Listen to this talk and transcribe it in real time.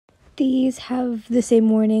these have the same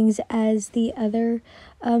warnings as the other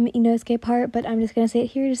Inosuke part, but I'm just going to say it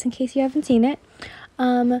here just in case you haven't seen it.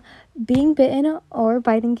 Being bitten or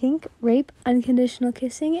biting kink, rape, unconditional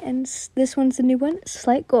kissing, and this one's a new one,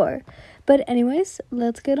 slight gore. But anyways,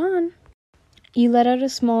 let's get on. You let out a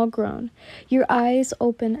small groan. Your eyes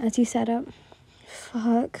open as you sat up.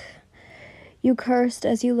 Fuck. You cursed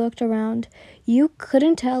as you looked around. You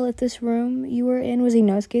couldn't tell if this room you were in was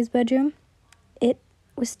Inosuke's bedroom. It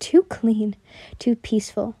was too clean, too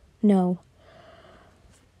peaceful. No.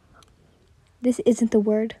 This isn't the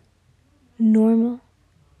word. Normal.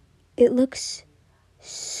 It looks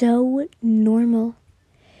so normal.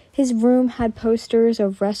 His room had posters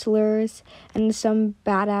of wrestlers and some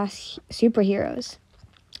badass superheroes.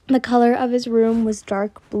 The color of his room was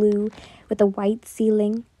dark blue with a white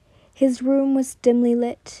ceiling. His room was dimly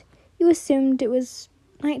lit. You assumed it was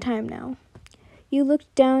nighttime now. You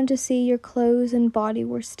looked down to see your clothes and body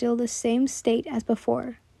were still the same state as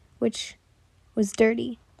before, which was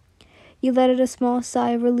dirty. You let out a small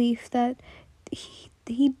sigh of relief that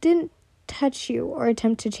he didn't touch you or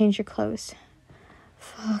attempt to change your clothes.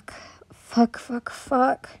 Fuck.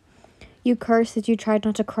 You cursed as you tried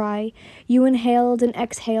not to cry. You inhaled and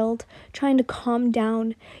exhaled, trying to calm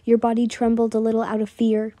down. Your body trembled a little out of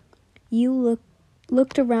fear. You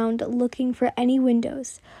looked around, looking for any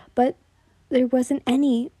windows, but there wasn't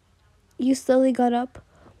any. You slowly got up,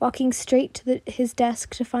 walking straight to his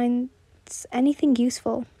desk to find anything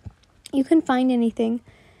useful. You couldn't find anything.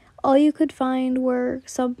 All you could find were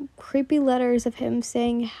some creepy letters of him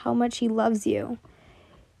saying how much he loves you.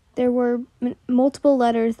 There were multiple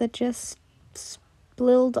letters that just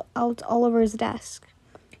spilled out all over his desk.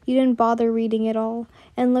 You didn't bother reading it all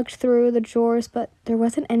and looked through the drawers, but there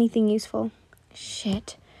wasn't anything useful.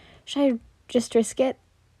 Shit. Should I just risk it?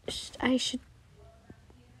 I should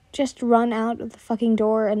just run out of the fucking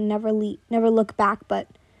door and never look back, but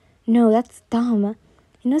no, that's dumb.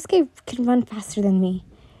 Inosuke can run faster than me,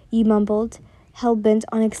 you mumbled, hell-bent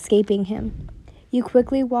on escaping him. You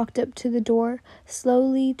quickly walked up to the door,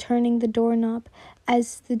 slowly turning the doorknob.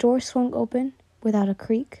 As the door swung open, without a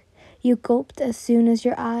creak, you gulped as soon as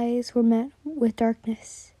your eyes were met with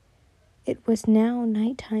darkness. It was now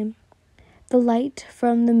nighttime. The light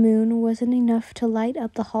from the moon wasn't enough to light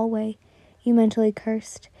up the hallway. You mentally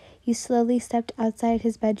cursed. You slowly stepped outside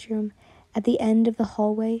his bedroom. At the end of the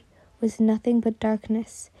hallway was nothing but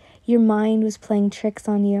darkness. Your mind was playing tricks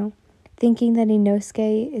on you, thinking that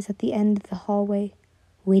Inosuke is at the end of the hallway,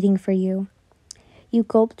 waiting for you. You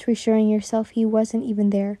gulped, reassuring yourself he wasn't even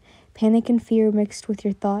there. Panic and fear mixed with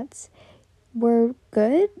your thoughts weren't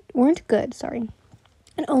good,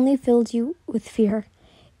 and only filled you with fear.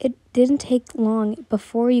 It didn't take long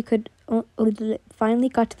before you finally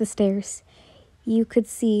got to the stairs. You could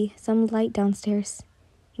see some light downstairs.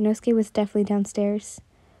 Inosuke was definitely downstairs.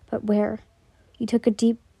 But where? You took a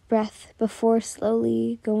deep breath before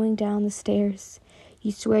slowly going down the stairs.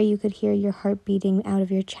 You swear you could hear your heart beating out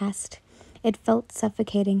of your chest. It felt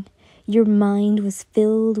suffocating. Your mind was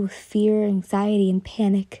filled with fear, anxiety, and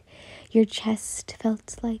panic. Your chest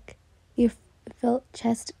felt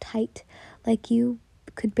chest tight, like you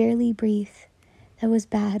could barely breathe. That was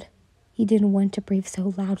bad. You didn't want to breathe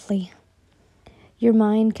so loudly. Your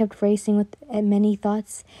mind kept racing with many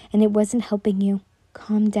thoughts, and it wasn't helping you.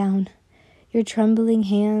 Calm down. Your trembling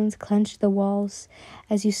hands clenched the walls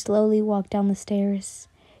as you slowly walked down the stairs.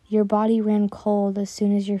 Your body ran cold as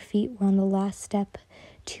soon as your feet were on the last step,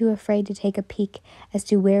 too afraid to take a peek as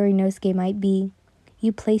to where Inosuke might be.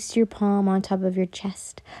 You placed your palm on top of your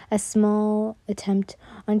chest, a small attempt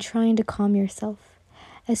on trying to calm yourself.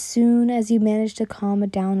 As soon as you managed to calm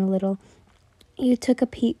it down a little, you took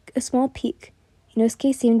a small peek.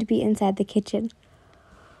 Inosuke seemed to be inside the kitchen.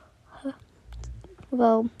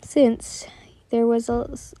 Well, since there was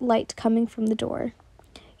a light coming from the door,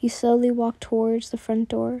 you slowly walked towards the front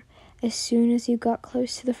door. As soon as you got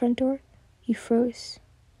close to the front door, you froze.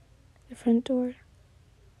 The front door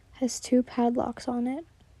has 2 padlocks on it.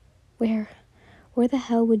 Where the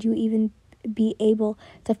hell would you even be able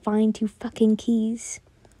to find 2 fucking keys?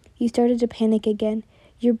 You started to panic again.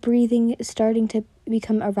 Your breathing is starting to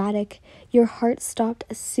become erratic. Your heart stopped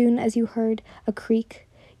as soon as you heard a creak.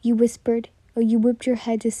 You whipped your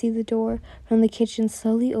head to see the door from the kitchen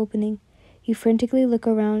slowly opening. You frantically looked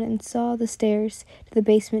around and saw the stairs to the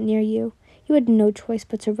basement near you. You had no choice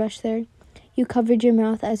but to rush there. You covered your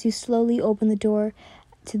mouth as you slowly opened the door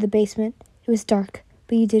to the basement. It was dark,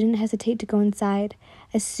 but you didn't hesitate to go inside.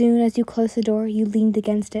 As soon as you closed the door, you leaned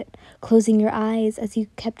against it, closing your eyes as you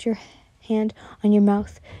kept your hand on your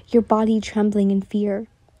mouth, your body trembling in fear.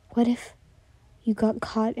 What if you got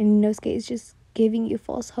caught and Inosuke is just giving you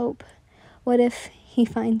false hope. What if he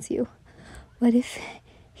finds you? What if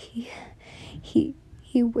he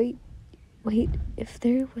wait, if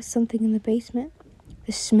there was something in the basement?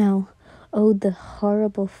 The smell. Oh, the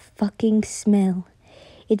horrible fucking smell.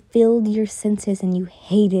 It filled your senses and you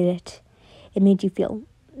hated it. It made you feel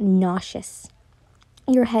nauseous.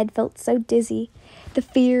 Your head felt so dizzy. The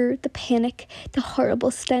fear, the panic, the horrible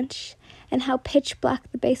stench, and how pitch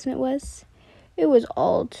black the basement was. It was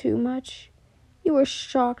all too much. You were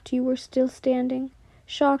shocked you were still standing.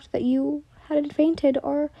 Shocked that you hadn't fainted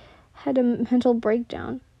or had a mental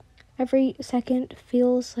breakdown. Every second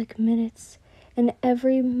feels like minutes, and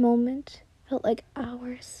every moment felt like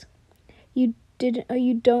hours. You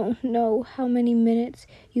don't know how many minutes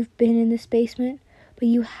you've been in this basement, but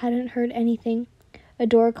you hadn't heard anything. A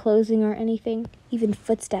door closing or anything, even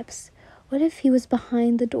footsteps. What if he was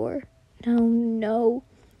behind the door? No.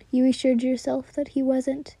 You assured yourself that he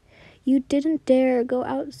wasn't. You didn't dare go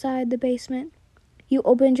outside the basement. You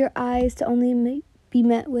opened your eyes to only be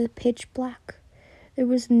met with pitch black. There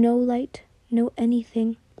was no light, no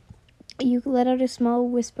anything. You let out a small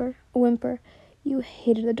whimper. You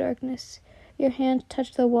hated the darkness. Your hand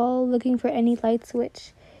touched the wall, looking for any light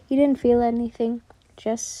switch. You didn't feel anything,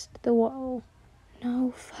 just the wall.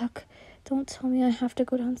 No, fuck. Don't tell me I have to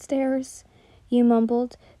go downstairs. You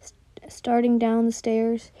mumbled, starting down the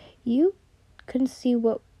stairs. You couldn't see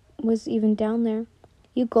what was even down there.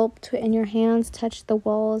 You gulped and your hands touched the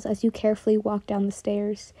walls as you carefully walked down the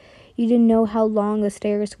stairs. You didn't know how long the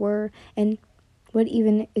stairs were and what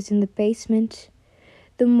even is in the basement.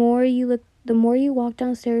 The more you walked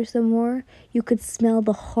downstairs, the more you could smell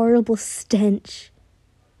the horrible stench.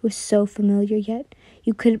 It was so familiar, yet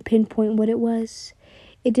you couldn't pinpoint what it was.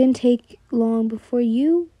 It didn't take long before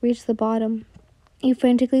you reached the bottom. You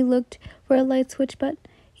frantically looked for a light switch, but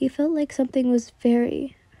you felt like something was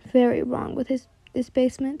very, very wrong with this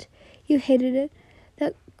basement. You hated it,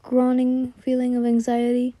 that groaning feeling of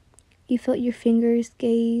anxiety. You felt your fingers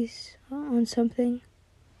gaze on something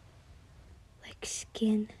like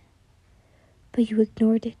skin, but you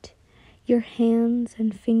ignored it. Your hands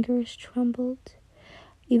and fingers trembled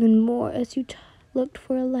even more as you looked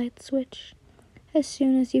for a light switch. As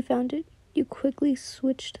soon as you found it, you quickly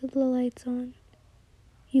switched the lights on.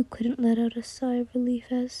 You couldn't let out a sigh of relief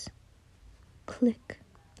as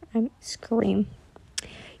scream.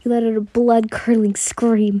 You let out a blood-curdling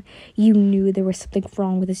scream. You knew there was something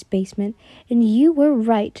wrong with this basement, and you were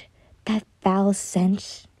right. That foul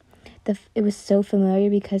stench. It was so familiar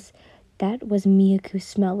because that was Miyaku's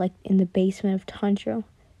smell, like in the basement of Tanjiro.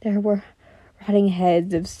 There were rotting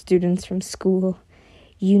heads of students from school.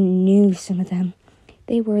 You knew some of them.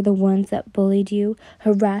 They were the ones that bullied you,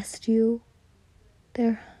 harassed you.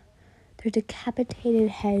 Their decapitated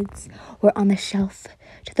heads were on the shelf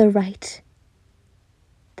to the right.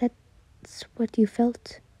 That's what you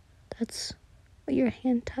felt. That's what your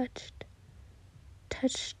hand touched.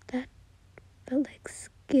 Touched that felt like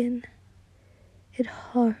skin. It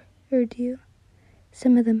hurt you.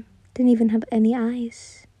 Some of them didn't even have any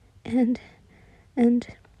eyes. And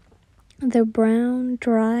their brown,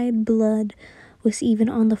 dried blood was even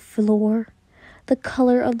on the floor. The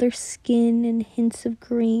color of their skin and hints of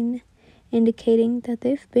green, indicating that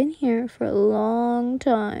they've been here for a long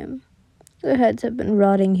time. Their heads have been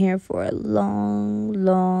rotting here for a long,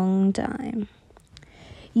 long time.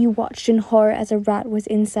 You watched in horror as a rat was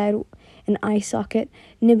inside an eye socket,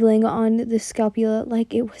 nibbling on the scapula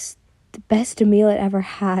like it was the best meal it ever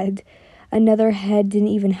had. Another head didn't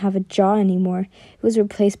even have a jaw anymore. It was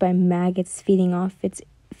replaced by maggots feeding off its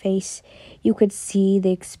face. You could see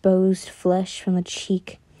the exposed flesh from the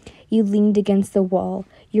cheek. You leaned against the wall,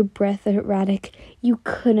 your breath erratic. You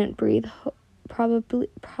couldn't breathe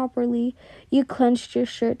properly. You clenched your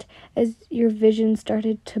shirt as your vision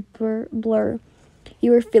started to blur.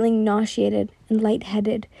 You were feeling nauseated and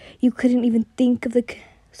lightheaded. You couldn't even think of the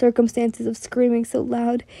circumstances of screaming so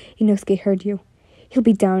loud. Inosuke heard you. He'll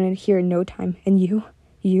be down in here in no time. And you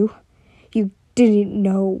didn't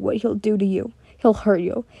know what he'll do to you. He'll hurt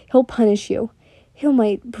you. He'll punish you. He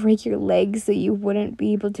might break your legs so you wouldn't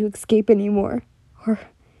be able to escape anymore. Or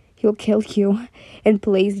he'll kill you and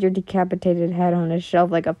place your decapitated head on a shelf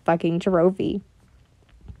like a fucking trophy.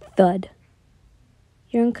 Thud.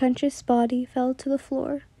 Your unconscious body fell to the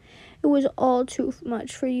floor. It was all too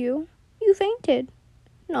much for you. You fainted.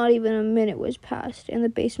 Not even a minute was passed, and the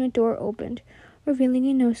basement door opened, revealing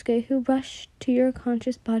Inosuke, who rushed to your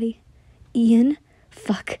conscious body. Ian?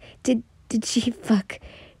 Fuck. Did she fuck?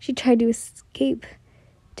 She tried to escape.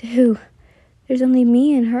 To who? There's only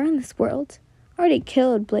me and her in this world. Already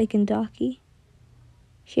killed Blake and Docky.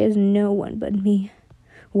 She has no one but me.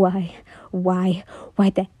 Why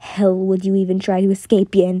the hell would you even try to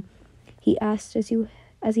escape, Yin? He asked as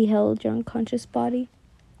he held your unconscious body.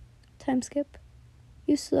 Time skip.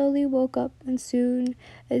 You slowly woke up, and soon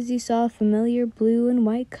as you saw familiar blue and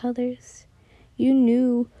white colors, you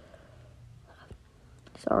knew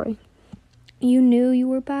you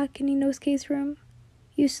were back in Inosuke's room.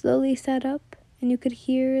 You slowly sat up, and you could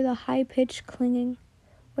hear the high-pitched clinging.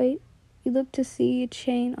 Wait, you looked to see a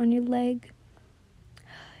chain on your leg.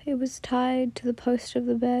 It was tied to the post of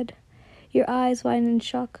the bed. Your eyes widened in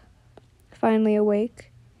shock. Finally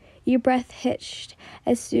awake, your breath hitched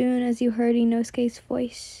as soon as you heard Inosuke's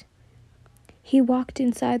voice. He walked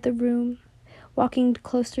inside the room, walking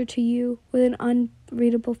closer to you with an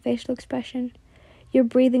unreadable facial expression. Your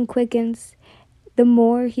breathing quickens the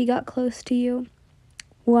more he got close to you.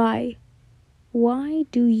 Why? Why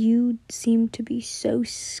do you seem to be so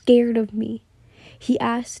scared of me? He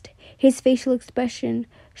asked, his facial expression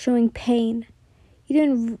showing pain. You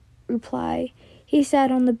didn't reply. He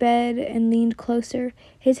sat on the bed and leaned closer.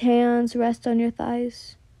 His hands rest on your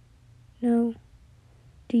thighs. No.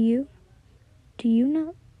 Do you? Do you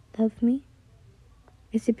not love me?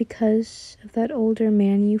 Is it because of that older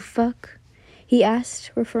man you fuck? He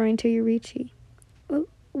asked, referring to Yurichi.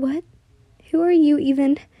 What? Who are you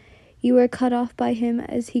even? You were cut off by him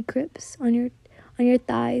as he grips on your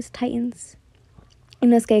thighs, tightens.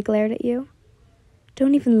 Inosuke glared at you.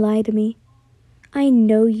 Don't even lie to me. I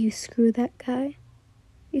know you screw that guy.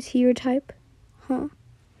 Is he your type? Huh?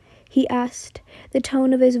 He asked, the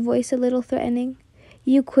tone of his voice a little threatening.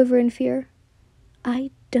 You quiver in fear.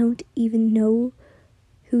 I don't even know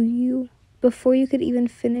who you... Before you could even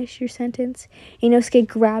finish your sentence, Inosuke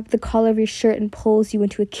grabbed the collar of your shirt and pulls you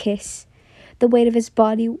into a kiss. The weight of his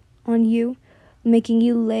body on you, making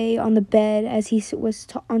you lay on the bed as he was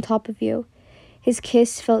on top of you. His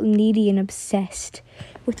kiss felt needy and obsessed.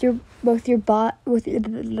 With both your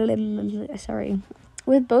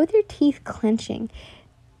teeth clenching,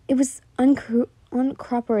 it was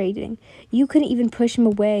uncooperating. You couldn't even push him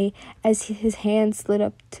away as his hand slid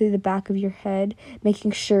up to the back of your head,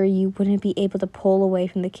 making sure you wouldn't be able to pull away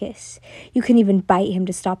from the kiss. You couldn't even bite him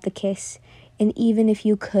to stop the kiss, and even if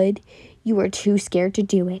you could, you were too scared to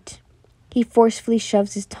do it. He forcefully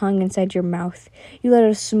shoves his tongue inside your mouth. You let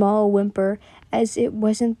out a small whimper, as it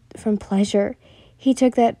wasn't from pleasure. He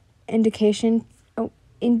took that invitation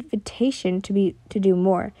to do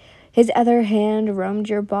more. His other hand roamed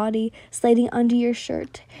your body, sliding under your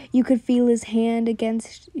shirt. You could feel his hand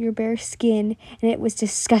against your bare skin, and it was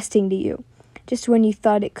disgusting to you. Just when you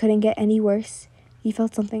thought it couldn't get any worse, you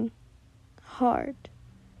felt something hard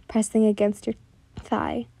pressing against your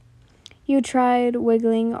thigh. You tried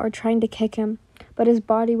wiggling or trying to kick him, but his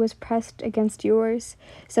body was pressed against yours,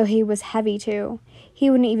 so he was heavy too. He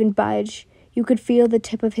wouldn't even budge. You could feel the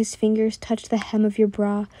tip of his fingers touch the hem of your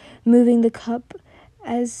bra, moving the cup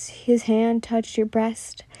as his hand touched your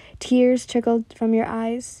breast. Tears trickled from your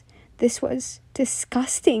eyes. This was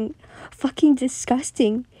disgusting. Fucking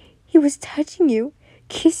disgusting. He was touching you,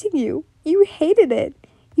 kissing you. You hated it.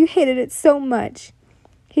 You hated it so much.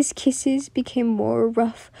 His kisses became more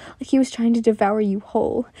rough, like he was trying to devour you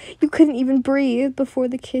whole. You couldn't even breathe before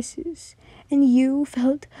the kisses, and you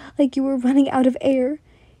felt like you were running out of air.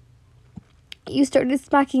 You started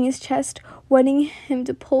smacking his chest, wanting him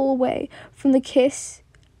to pull away from the kiss.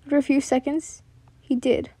 After a few seconds, he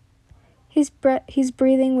did. His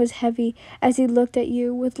breathing was heavy as he looked at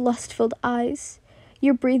you with lust-filled eyes.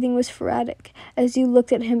 Your breathing was sporadic as you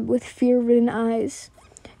looked at him with fear-ridden eyes.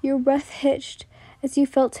 Your breath hitched as you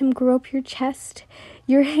felt him grope your chest.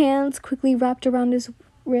 Your hands quickly wrapped around his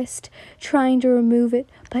wrist, trying to remove it,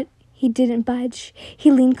 but he didn't budge.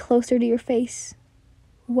 He leaned closer to your face.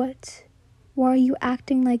 What? Why are you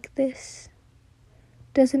acting like this?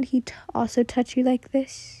 Doesn't he also touch you like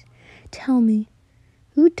this? Tell me,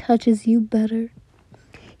 who touches you better?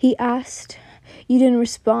 He asked. You didn't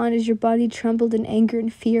respond as your body trembled in anger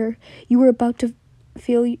and fear. You were about to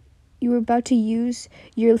use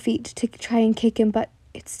your feet to try and kick him, but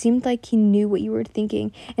it seemed like he knew what you were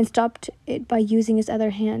thinking and stopped it by using his other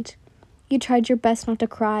hand. You tried your best not to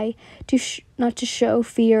cry, not to show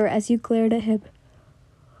fear as you glared at him.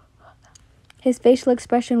 His facial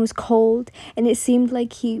expression was cold, and it seemed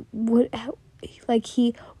like he wouldn't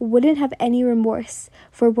have any remorse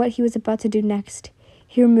for what he was about to do next.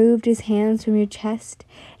 He removed his hands from your chest,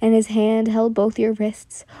 and his hand held both your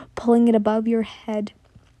wrists, pulling it above your head.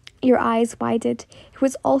 Your eyes widened. It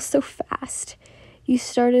was all so fast. You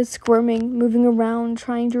started squirming, moving around,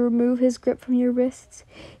 trying to remove his grip from your wrists.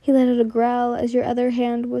 He let out a growl as your other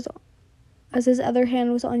hand was as his other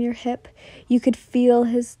hand was on your hip. You could feel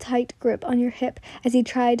his tight grip on your hip as he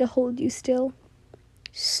tried to hold you still.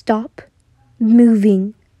 "Stop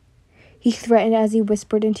moving," he threatened as he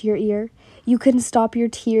whispered into your ear. You couldn't stop your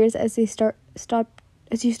tears as you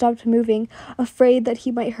stopped moving, afraid that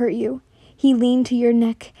he might hurt you. He leaned to your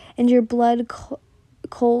neck, and your blood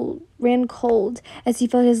ran cold as he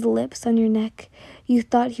felt his lips on your neck. You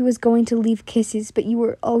thought he was going to leave kisses, but you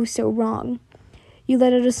were oh so wrong. You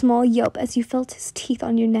let out a small yelp as you felt his teeth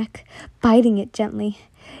on your neck, biting it gently.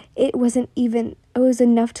 It was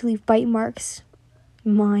enough to leave bite marks.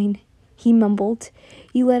 "Mine," he mumbled.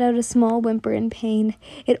 You let out a small whimper in pain.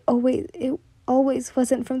 It always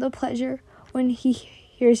wasn't from the pleasure. When he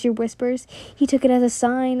hears your whispers, he took it as a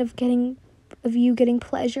sign of you getting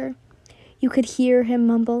pleasure. You could hear him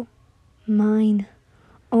mumble, "Mine,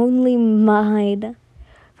 only mine."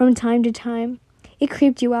 From time to time, it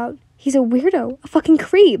creeped you out. "He's a weirdo, a fucking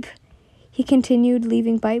creep." He continued,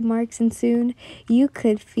 leaving bite marks, and soon you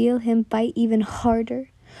could feel him bite even harder,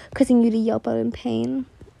 causing you to yelp out in pain.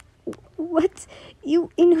 "What?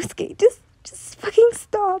 Inosuke, just fucking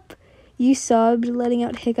stop." You sobbed, letting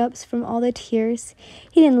out hiccups from all the tears.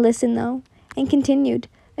 He didn't listen, though, and continued.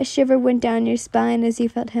 A shiver went down your spine as you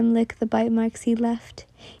felt him lick the bite marks he left.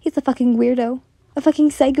 He's a fucking weirdo, a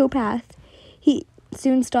fucking psychopath. He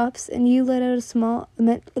soon stops, and you let out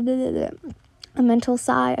a mental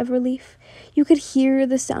sigh of relief. You could hear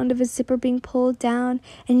the sound of his zipper being pulled down,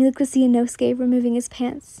 and you looked to see Inosuke removing his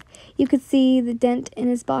pants. You could see the dent in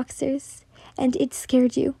his boxers, and it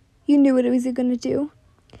scared you. You knew what he was going to do.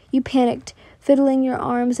 You panicked, fiddling your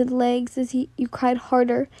arms and legs as you cried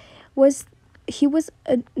harder. He was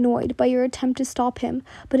annoyed by your attempt to stop him,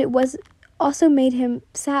 but it also made him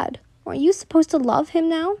sad. Weren't you supposed to love him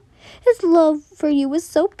now? His love for you was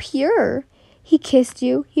so pure. He kissed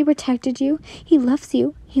you. He protected you. He loves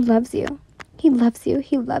you. He loves you. He loves you.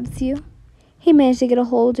 He loves you. He managed to get a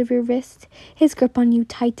hold of your wrist. His grip on you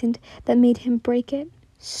tightened. That made him break it.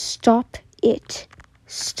 "Stop it.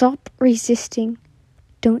 Stop resisting.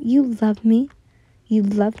 Don't you love me? You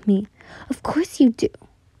love me. Of course you do.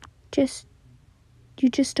 You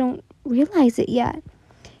just don't realize it yet."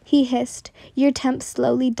 He hissed. Your temp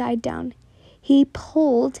slowly died down. He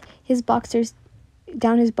pulled his boxers,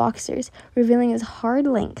 revealing his hard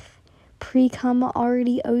length, pre-cum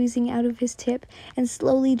already oozing out of his tip and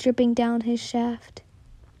slowly dripping down his shaft.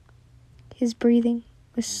 His breathing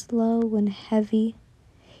was slow and heavy.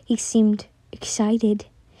 He seemed excited.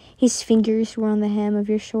 His fingers were on the hem of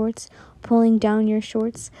your shorts, pulling down your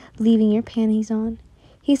shorts, leaving your panties on.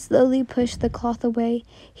 He slowly pushed the cloth away.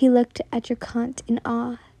 He looked at your cunt in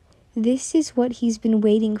awe. This is what he's been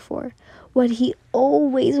waiting for, what he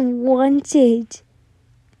always wanted.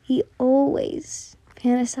 He always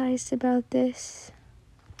fantasized about this.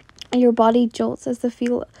 Your body jolts as the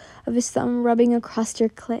feel of his thumb rubbing across your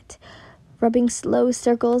clit, rubbing slow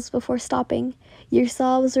circles before stopping. Your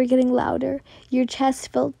sobs were getting louder. Your chest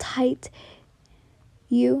felt tight.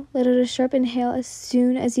 You let out a sharp inhale as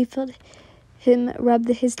soon as you felt him rub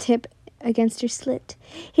his tip against your slit.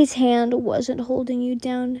 His hand wasn't holding you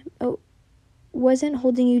down,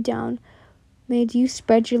 made you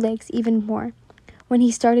spread your legs even more. When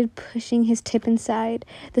he started pushing his tip inside,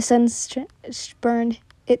 the sun burned.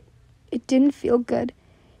 It didn't feel good.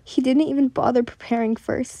 He didn't even bother preparing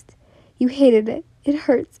first. You hated it. It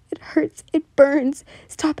hurts. It hurts. It burns.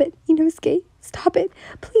 Stop it, Inosuke. Stop it,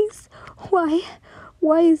 please.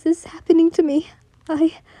 Why is this happening to me?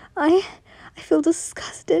 I feel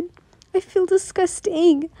disgusted. I feel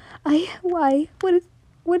disgusting. Why?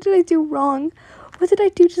 What did I do wrong? What did I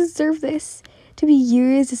do to deserve this? To be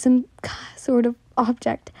used as some sort of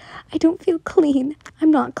object. I don't feel clean.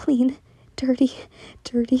 I'm not clean. Dirty.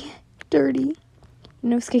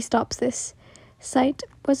 Inosuke stops this. Sight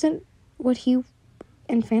wasn't what he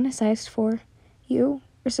fantasized for. You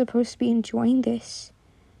were supposed to be enjoying this.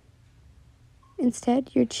 Instead,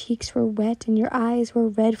 your cheeks were wet and your eyes were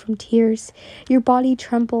red from tears. Your body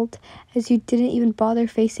trembled as you didn't even bother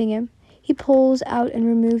facing him. He pulls out and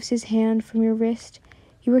removes his hand from your wrist.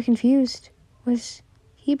 You were confused. Was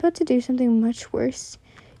he about to do something much worse?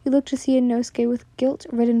 You looked to see Inosuke with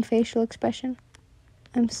guilt-ridden facial expression.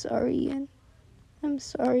 "I'm sorry, Ian. I'm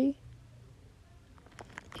sorry."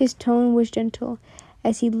 His tone was gentle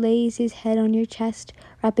as he lays his head on your chest,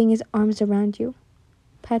 wrapping his arms around you,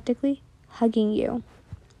 practically hugging you.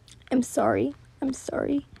 I'm sorry. I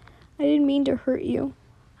didn't mean to hurt you.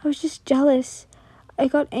 I was just jealous. I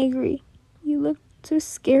got angry. You looked so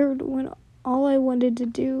scared when all I wanted to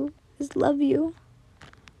do is love you.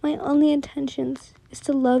 My only intentions is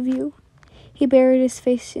to love you." He buried his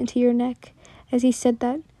face into your neck as he said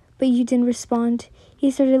that, but you didn't respond.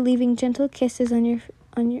 He started leaving gentle kisses on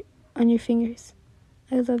your fingers.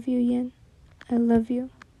 I love you, Yin. I love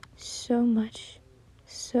you so much.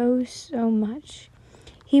 So much.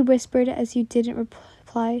 He whispered as you didn't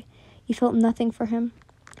reply. You felt nothing for him.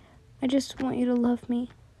 I just want you to love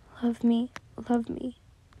me. Love me. Love me.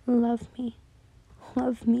 Love me.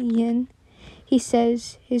 Love me, Yin. He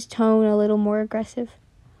says, his tone a little more aggressive.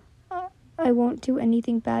 I won't do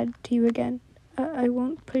anything bad to you again. I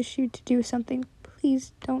won't push you to do something.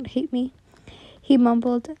 Please don't hate me. He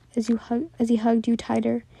mumbled as he hugged you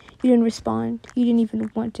tighter. You didn't respond. You didn't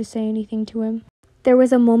even want to say anything to him. There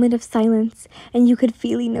was a moment of silence, and you could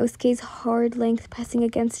feel Inosuke's hard length pressing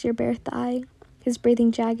against your bare thigh, his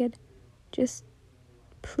breathing jagged. Just,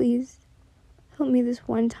 please, help me this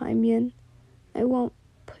one time, Yin. I won't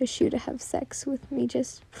push you to have sex with me.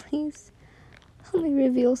 Just, please, help me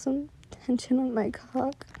reveal some tension on my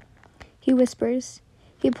cock. He whispers.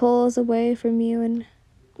 He pulls away from you and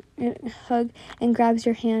hug and grabs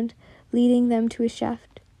your hand, leading them to his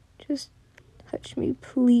shaft. Just touch me,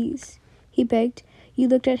 please, he begged. You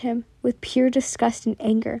looked at him with pure disgust and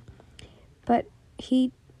anger. But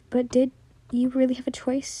did you really have a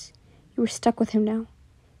choice? You were stuck with him now.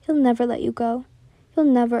 He'll never let you go. He'll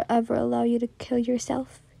never ever allow you to kill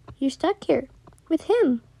yourself. You're stuck here with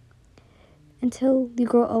him. Until you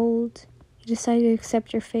grow old, you decide to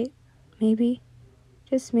accept your fate. Maybe,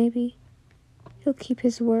 just maybe, he'll keep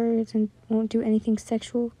his words and won't do anything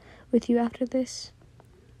sexual with you after this.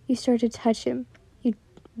 You start to touch him. You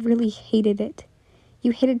really hated it.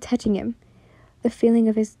 You hated touching him. The feeling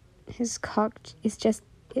of his cock is just,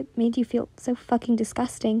 it made you feel so fucking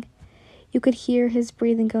disgusting. You could hear his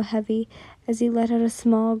breathing go heavy as he let out a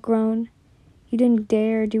small groan. You didn't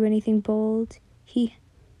dare do anything bold. He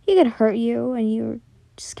could hurt you, and you were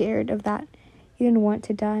scared of that. You didn't want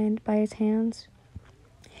to die by his hands.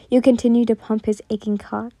 You continued to pump his aching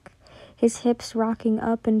cock, his hips rocking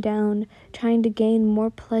up and down, trying to gain more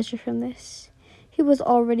pleasure from this. He was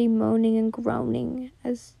already moaning and groaning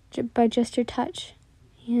by just your touch.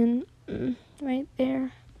 And right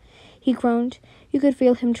there, he groaned. You could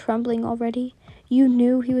feel him trembling already. You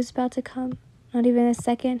knew he was about to come. Not even a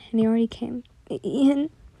second, and he already came. Ian.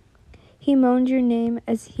 He moaned your name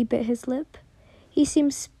as he bit his lip. His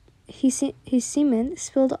semen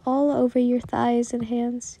spilled all over your thighs and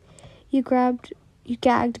hands. You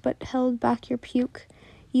gagged but held back your puke.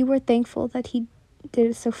 You were thankful that he did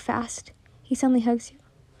it so fast. He suddenly hugs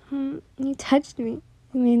you. You touched me.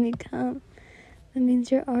 You made me come. That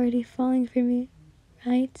means you're already falling for me,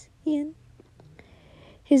 right, Ian?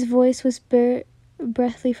 His voice was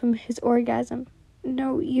breathy from his orgasm.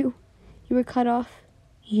 No, you were cut off.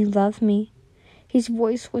 You love me. His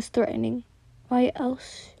voice was threatening. Why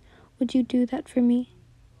else would you do that for me?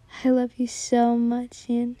 I love you so much,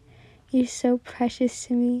 Ian. You're so precious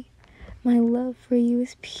to me. My love for you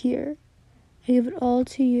is pure. I give it all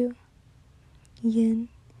to you. Yin.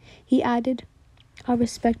 He added, I'll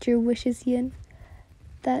respect your wishes, Yin.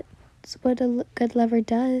 That's what a good lover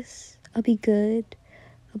does. I'll be good.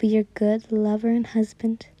 I'll be your good lover and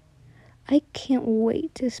husband. I can't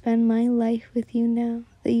wait to spend my life with you now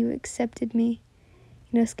that you accepted me.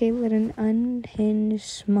 Inosuke lit an unhinged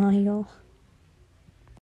smile.